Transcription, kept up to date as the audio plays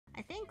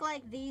think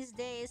like these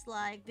days,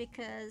 like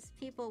because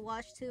people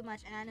watch too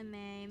much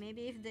anime,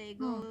 maybe if they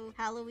go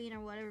Halloween or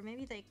whatever,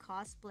 maybe they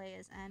cosplay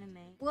as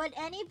anime. Would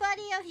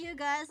anybody of you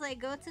guys like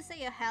go to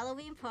say a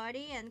Halloween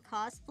party and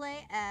cosplay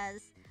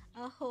as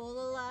a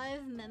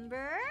hololive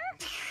member?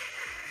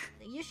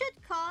 You should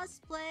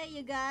cosplay,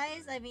 you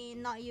guys. I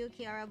mean, not you,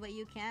 Kiara, but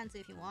you can too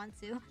if you want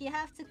to. You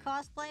have to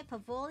cosplay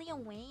Pavolia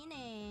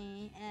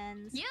Reine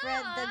and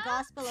spread the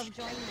gospel of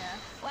joinda.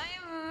 Why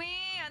me?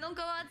 I don't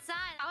go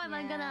outside. How am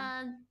I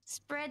gonna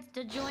spread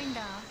the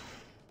joinda?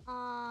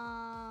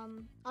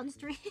 On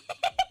stream.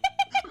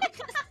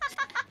 Alright.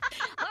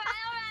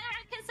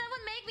 Can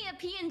someone make me a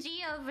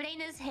PNG of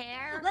Reine's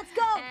hair? Let's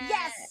go!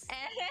 Yes!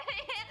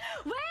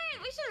 Wait,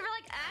 we should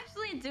like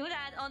actually do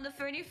that on the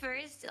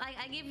 31st. Like,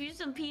 I give you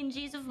some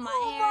PNGs of my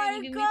hair, my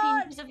and you give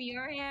God. me PNGs of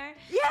your hair.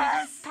 Yes! We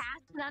just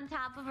pass it on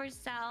top of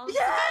ourselves.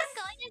 Yes! I'm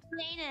going to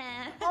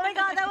Reine. Oh my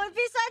god, that would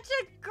be such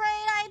a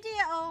great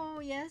idea! Oh,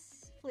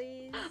 yes,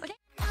 please.